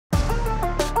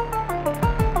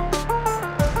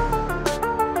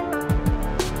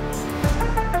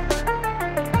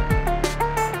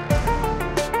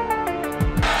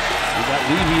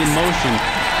possession.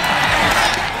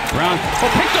 Brown,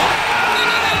 picked off!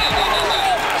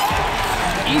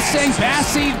 Essang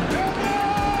Bassey.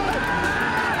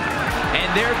 And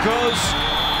there goes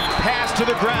pass to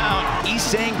the ground.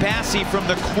 Essang Bassey from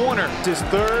the corner. His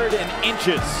third and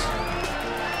inches.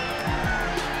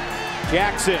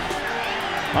 Jackson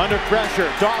under pressure.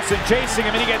 Dawson chasing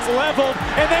him and he gets leveled.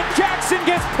 And then Jackson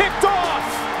gets picked off.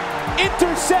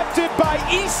 Intercepted by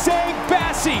Essang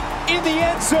Bassey in the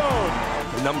end zone.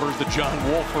 The numbers that John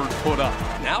Wolford put up.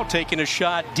 Now taking a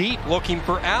shot deep, looking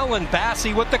for Allen.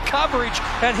 Bassey with the coverage,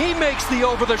 and he makes the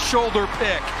over-the-shoulder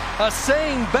pick.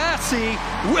 Essang Bassey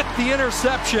with the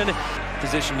interception.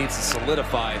 Position needs to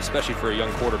solidify, especially for a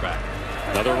young quarterback.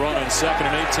 Another run on 2nd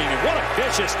and 18, and what a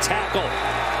vicious tackle.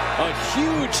 A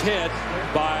huge hit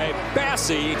by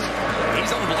Bassey.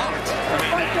 He's unblocked. I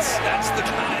mean, that's the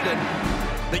kind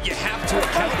that you have to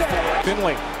account for.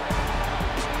 Finley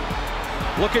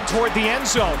looking toward the end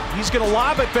zone. He's going to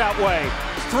lob it that way.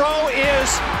 Throw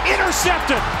is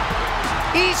intercepted.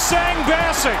 Essang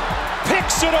Bassey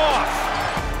picks it off.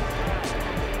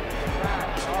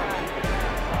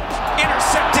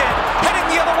 Intercepted. Heading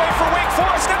the other way for Wake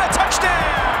Forest and a touchdown.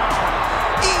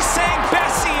 Essang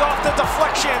Bassey off the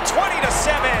deflection.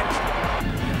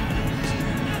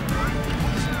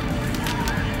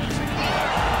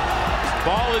 20-7.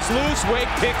 Ball is loose. Wake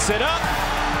picks it up.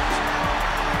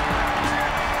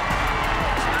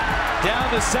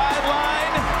 Down the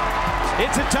sideline.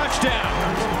 It's a touchdown.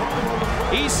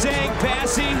 Essang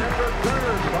Bassey.